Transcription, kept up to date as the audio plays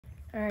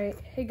All right,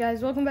 hey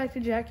guys, welcome back to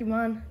Jackie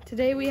Mon.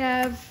 Today we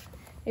have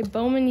a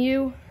Bowman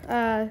U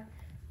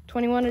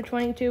 21 or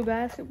 22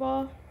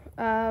 basketball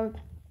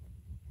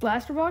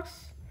blaster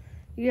box.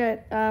 You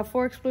get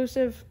 4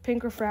 exclusive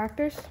pink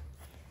refractors,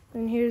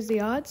 and here's the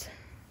odds.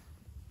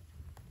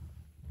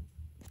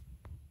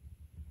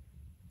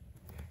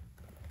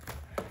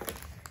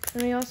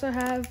 And we also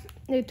have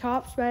a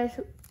Topps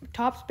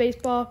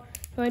Baseball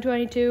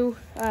 2022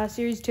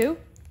 Series 2,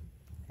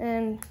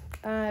 and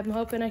I'm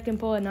hoping I can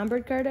pull a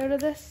numbered card out of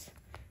this.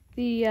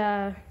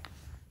 The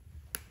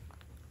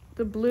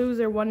blues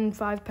are 1 in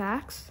 5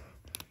 packs,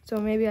 so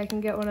maybe I can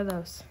get one of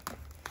those.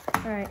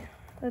 All right,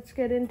 let's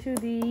get into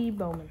the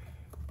Bowman.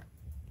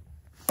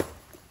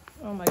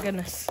 Oh my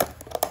goodness.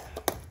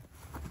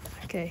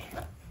 Okay,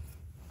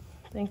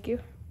 thank you.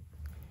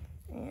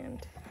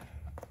 And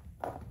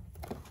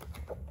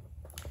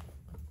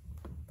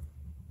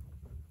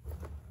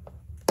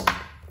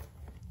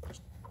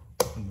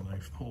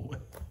knife the whole way.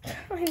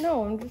 I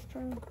know, I'm just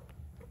trying to.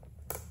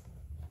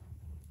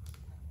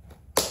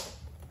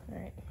 All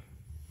right.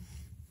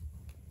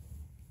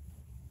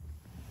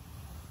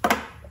 All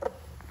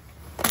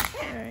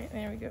right,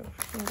 there we go.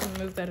 I'm gonna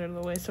move that out of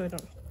the way so I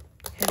don't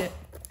hit it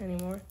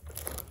anymore.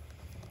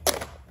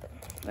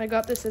 I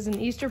got this as an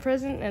Easter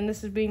present, and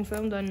this is being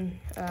filmed on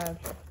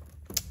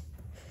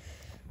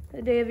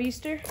the day of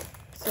Easter.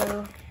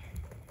 So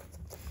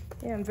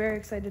yeah, I'm very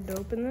excited to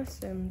open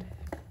this. And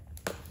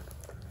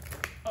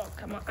oh,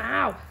 come on,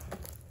 ow!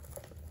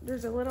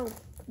 There's a little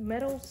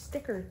metal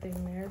sticker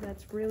thing there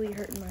that's really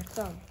hurting my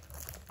thumb.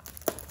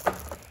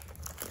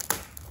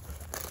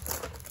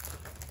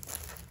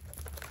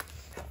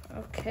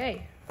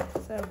 Okay,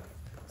 so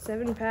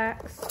 7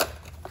 packs,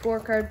 4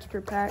 cards per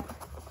pack,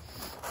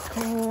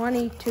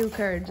 22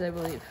 cards, I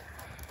believe.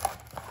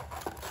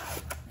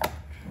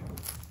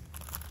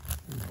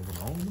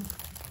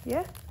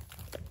 Yeah,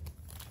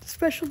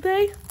 special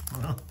day.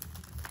 Well.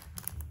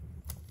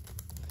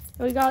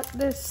 We got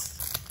this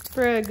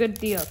for a good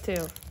deal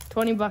too,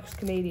 $20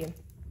 Canadian.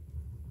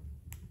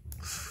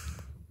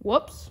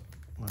 Whoops.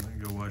 Why don't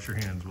you go wash your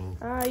hands?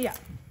 Yeah.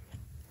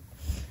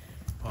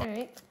 All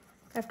right.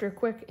 After a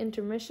quick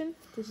intermission,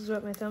 this is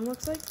what my thumb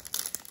looks like.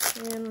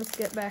 And let's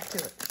get back to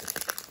it.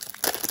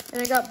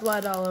 And I got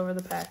blood all over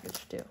the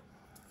package too.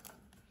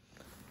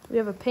 We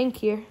have a pink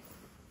here.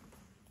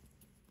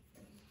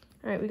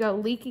 All right, we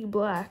got Leaky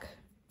Black.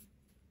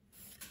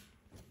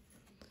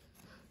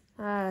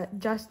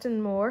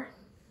 Justin Moore.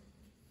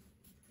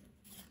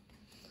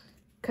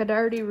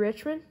 Kadari,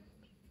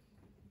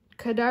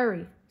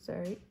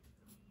 sorry.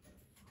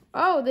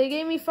 Oh, they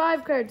gave me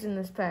 5 cards in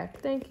this pack.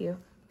 Thank you.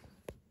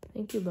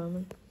 Thank you,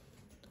 Bowman.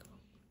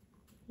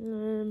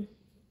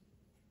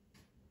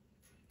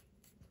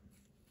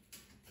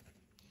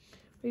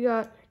 We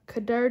got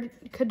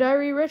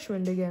Kadari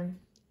Richmond again.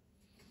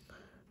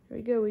 There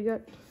we go. We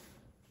got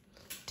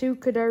 2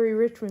 Kadari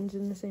Richmonds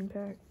in the same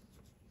pack.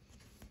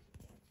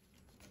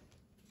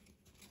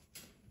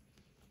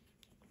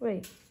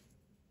 Wait.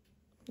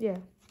 Yeah.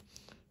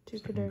 2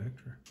 Kadari.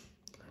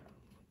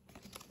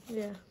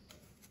 Yeah.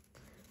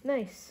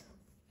 Nice.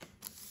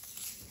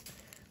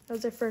 That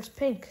was our first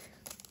pink.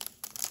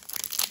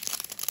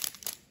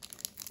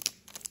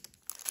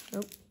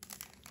 Nope.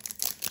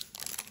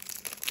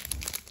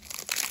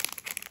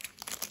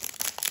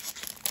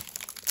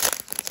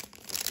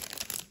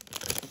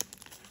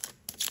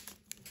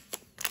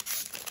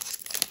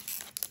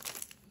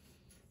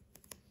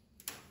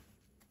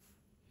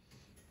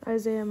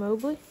 Isaiah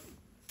Mobley.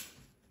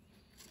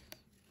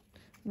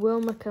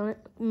 Will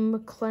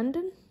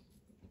McClendon.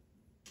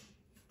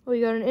 Oh,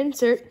 we got an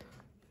insert.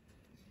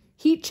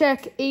 Heat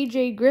check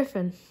AJ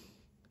Griffin.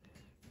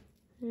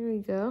 There we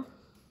go.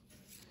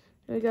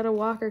 And we got a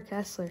Walker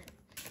Kessler.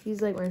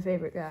 He's like my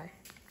favorite guy.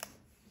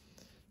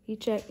 Heat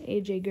check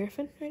AJ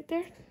Griffin right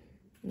there.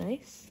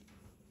 Nice.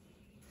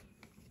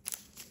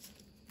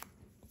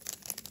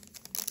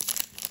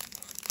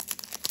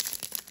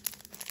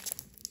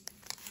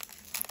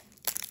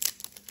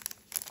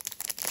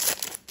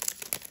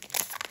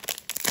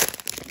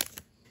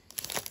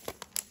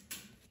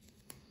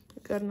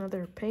 Got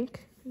another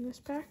pink in this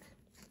pack.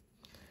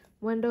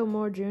 Wendell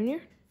Moore Jr.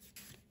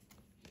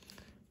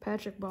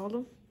 Patrick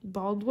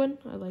Baldwin,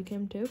 I like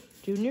him too.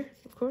 Jr.,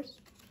 of course.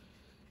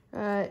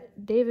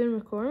 David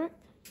McCormick.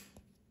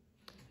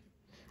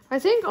 I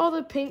think all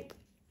the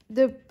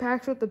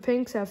packs with the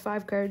pinks have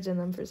 5 cards in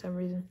them for some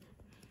reason.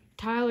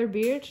 Tyler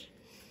Beard.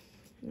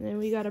 And then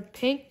we got a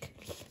pink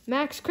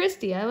Max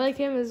Christie. I like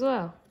him as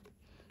well.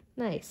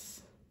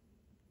 Nice.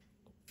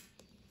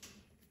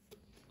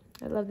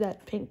 I love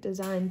that pink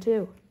design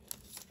too.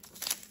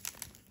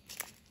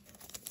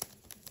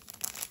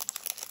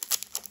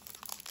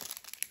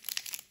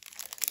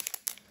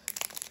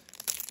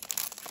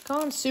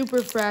 Calling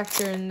Super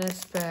Fracture in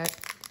this pack.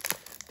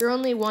 They're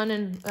only 1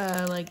 in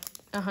like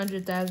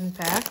 100,000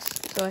 packs,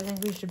 so I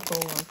think we should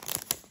pull one.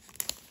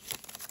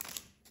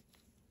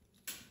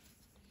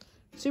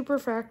 Super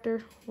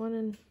Fractor, 1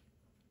 in.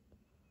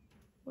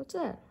 What's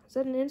that? Is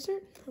that an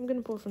insert? I'm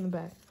gonna pull from the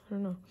back. I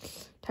don't know.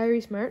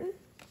 Tyrese Martin.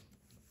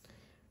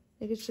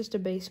 think it's just a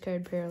base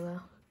card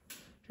parallel.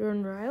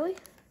 Jordan Riley.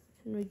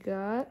 And we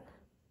got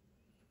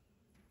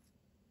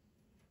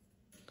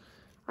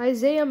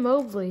Isaiah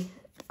Mobley.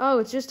 Oh,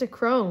 it's just a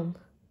chrome.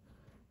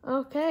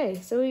 Okay,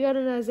 so we got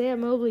an Isaiah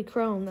Mobley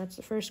chrome. That's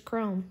the first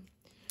chrome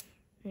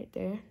right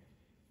there.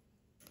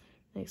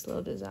 Nice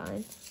little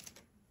design.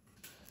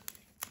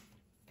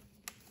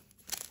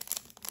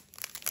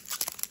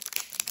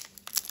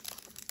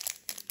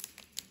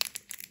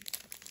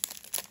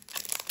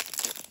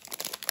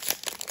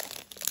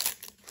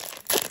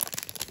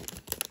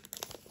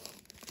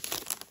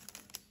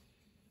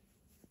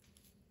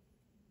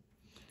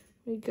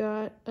 We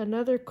got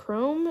another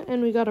chrome,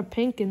 and we got a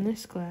pink in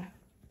this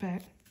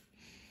pack.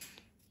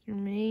 Your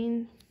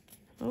main.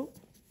 Oh.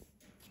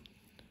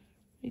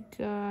 We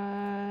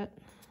got.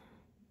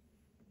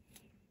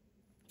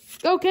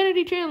 Go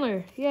Kennedy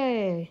Chandler!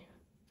 Yay!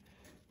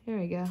 There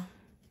we go.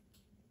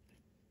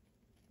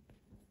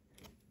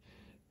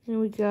 And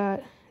we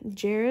got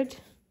Jared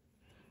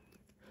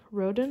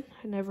Roden.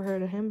 I never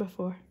heard of him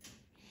before.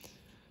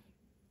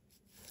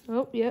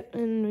 Oh, yep,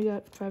 and we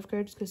got 5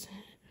 cards because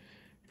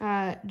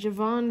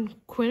Javon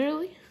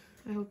Quinterly.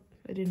 I hope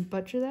I didn't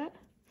butcher that.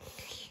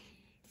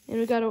 And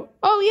we got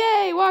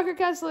oh, yay! Walker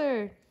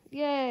Kessler!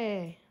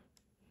 Yay!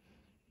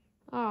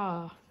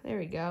 Ah, there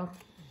we go.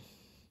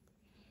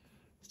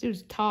 This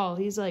dude's tall.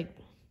 He's like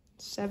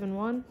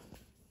 7'1".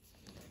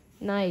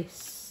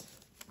 Nice.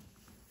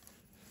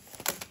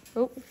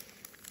 Oh.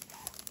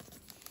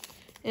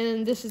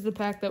 And this is the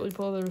pack that we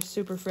pulled. It was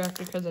super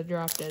fractor because I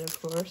dropped it,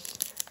 of course.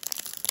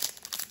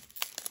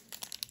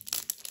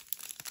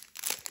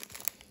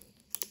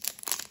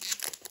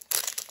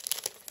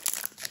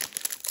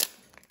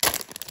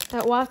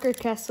 That Walker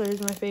Kessler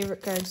is my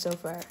favorite card so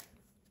far.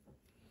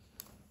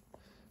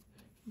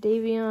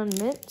 Davion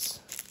Mintz.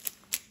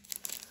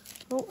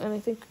 Oh, and I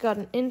think we got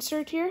an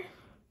insert here.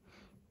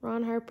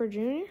 Ron Harper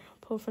Jr.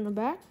 Pull from the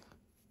back.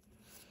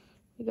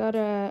 We got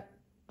a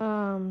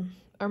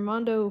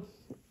Armando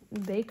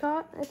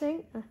Bacot, I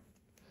think.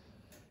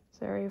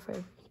 Sorry if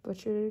I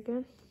butchered it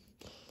again.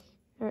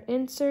 Our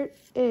insert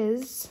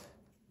is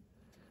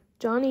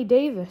Johnny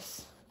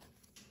Davis.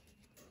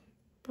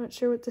 Not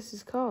sure what this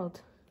is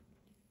called.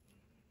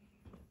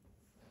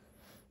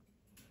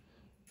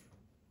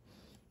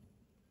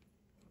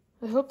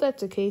 I hope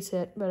that's a case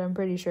hit, but I'm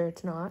pretty sure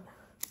it's not.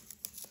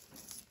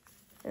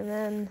 And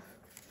then,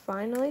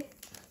 finally,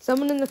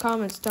 someone in the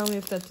comments tell me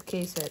if that's a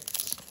case hit,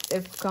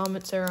 if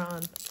comments are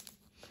on,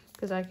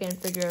 because I can't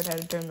figure out how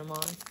to turn them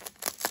on.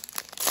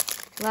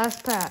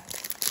 Last pack.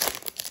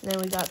 And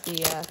then we got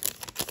the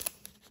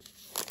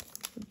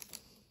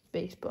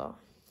baseball.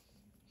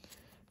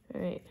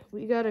 All right,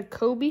 we got a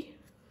Kobe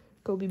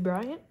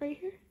Bryant right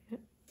here. Yep.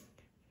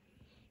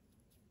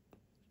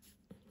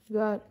 We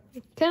got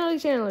Kennedy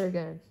Chandler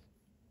again.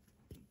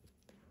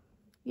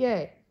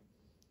 Yay.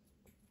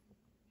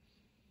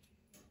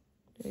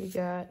 We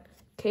got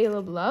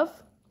Caleb Love.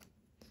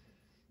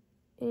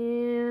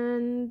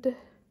 And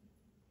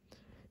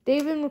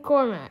David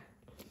McCormack.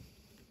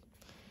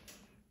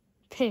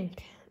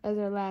 Pink as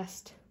our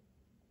last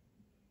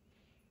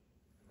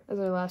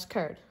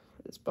card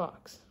of this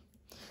box.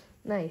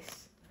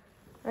 Nice.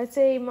 I'd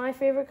say my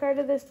favorite card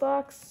of this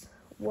box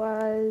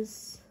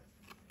was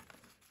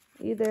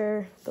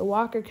either the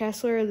Walker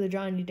Kessler or the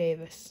Johnny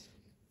Davis.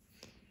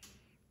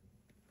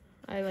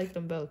 I like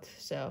them both,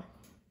 so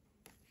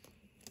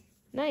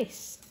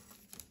nice.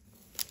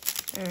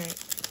 All right.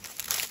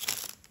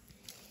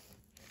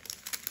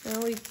 Now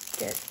we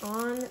get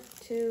on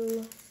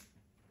to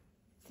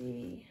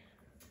the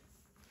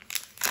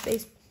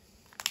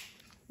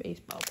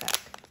baseball pack.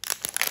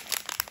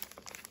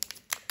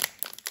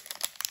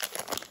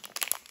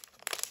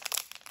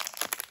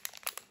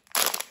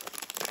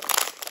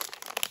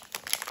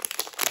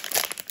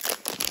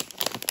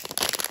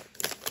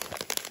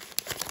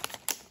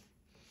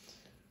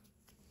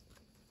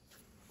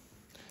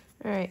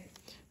 All right,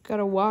 got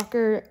a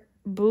Walker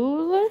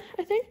Buehler,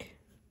 I think.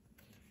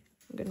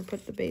 I'm going to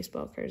put the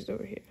baseball cards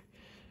over here.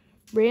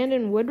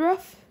 Brandon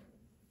Woodruff.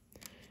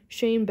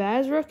 Shane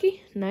Baz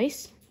rookie.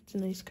 Nice. It's a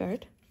nice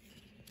card.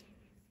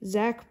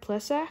 Zach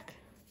Plesac,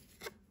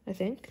 I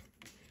think.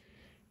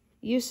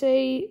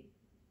 Yusei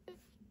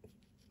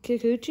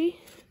Kikuchi,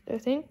 I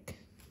think.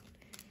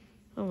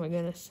 Oh my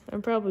goodness.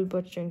 I'm probably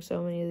butchering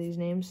so many of these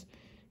names.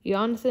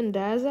 Jonathan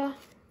Daza.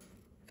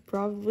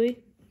 Probably.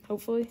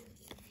 Hopefully.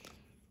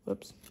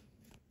 Whoops.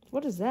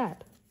 What is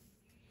that?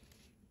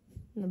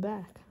 In the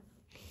back.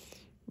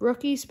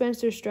 Rookie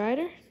Spencer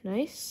Strider.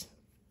 Nice.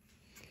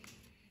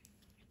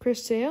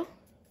 Chris Sale.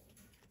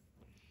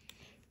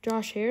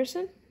 Josh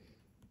Harrison.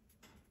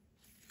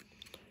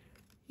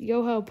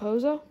 Yohel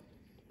Pozo.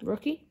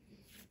 Rookie.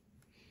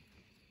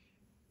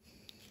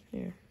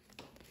 Here.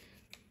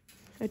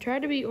 I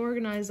tried to be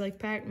organized like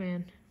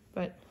Pac-Man,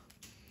 but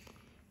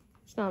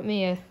it's not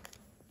me.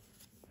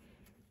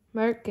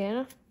 Mark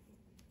Ganna.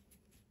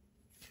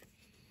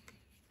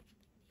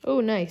 Oh,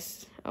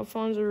 nice.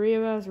 Alfonso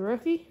Rivas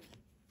rookie.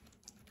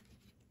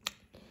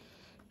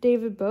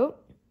 David Bote.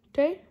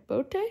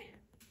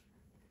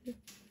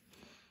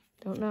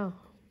 Don't know.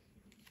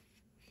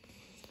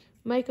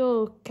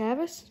 Michael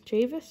Chavis.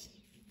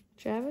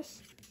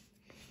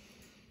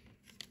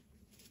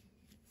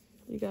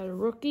 We got a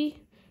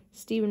rookie,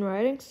 Steven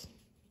Ridings.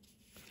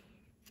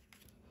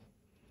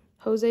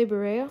 Jose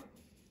Barrea.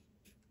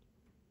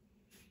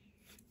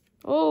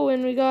 Oh,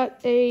 and we got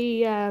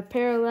a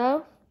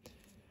parallel,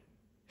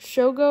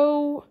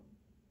 Shogo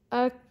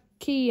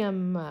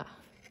Akiyama.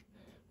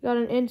 Got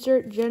an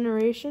insert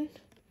generation.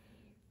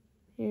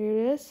 Here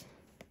it is.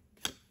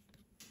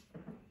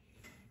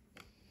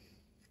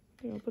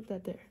 I'll put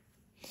that there.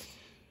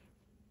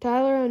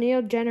 Tyler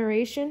O'Neill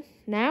Generation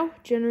Now,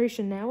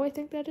 I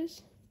think that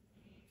is.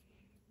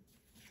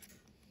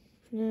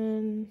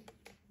 And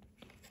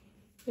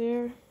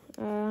there,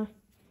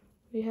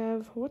 we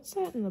have, what's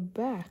that in the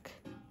back?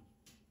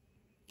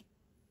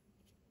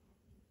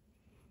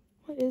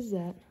 What is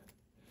that?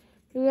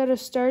 We got a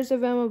Stars of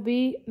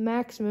MLB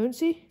Max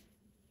Muncy.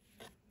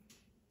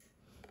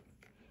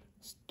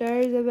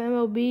 Stars of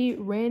MLB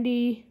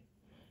Randy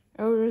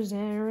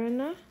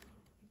Arozarena,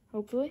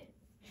 hopefully.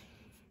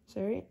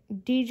 Sorry.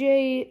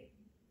 DJ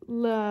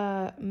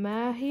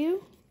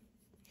LeMahieu.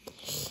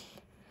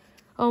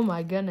 Oh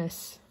my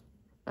goodness.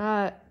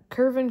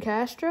 Kervin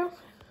Castro,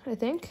 I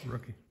think.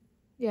 Rookie.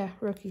 Yeah,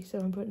 rookie, so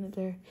I'm putting it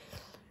there.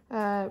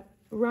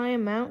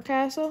 Ryan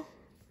Mountcastle.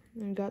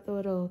 And got the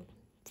little,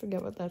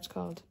 forget what that's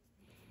called.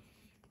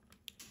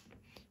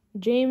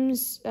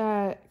 James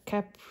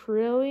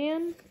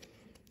Caprillion.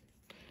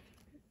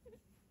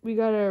 We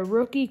got a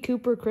rookie,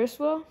 Cooper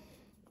Criswell.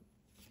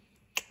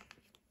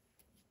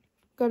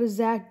 Got a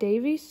Zach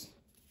Davies.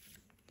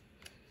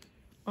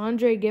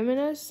 Andre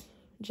Jimenez.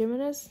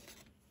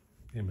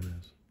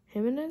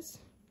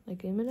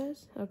 Like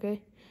Jimenez?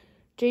 Okay.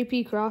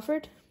 JP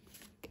Crawford.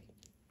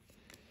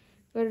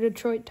 Got a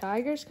Detroit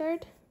Tigers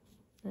card.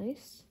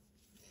 Nice.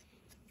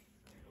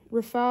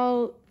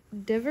 Rafael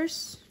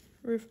Devers.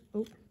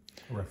 Rafael.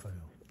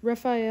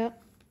 Oh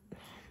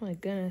my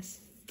goodness.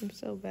 I'm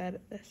so bad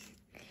at this.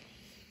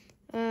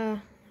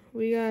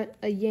 We got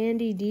a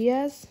Yandy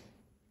Diaz.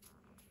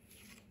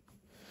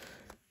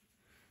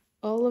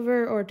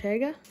 Oliver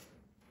Ortega.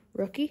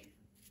 Rookie.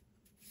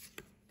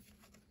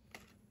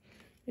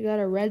 We got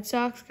a Red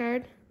Sox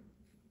card.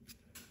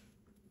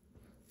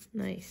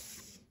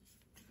 Nice.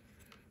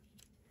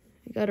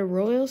 We got a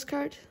Royals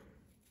card.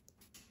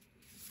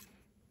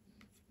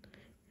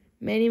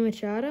 Manny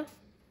Machado.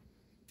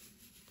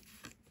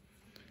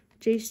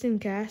 Jason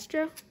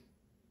Castro.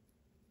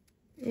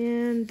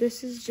 And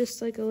this is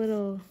just like a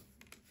little...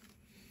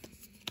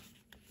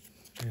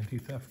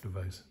 anti-theft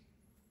device.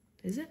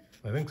 Is it?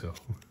 I think so.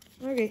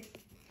 Okay.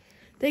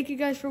 Thank you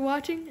guys for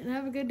watching, and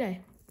have a good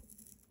day.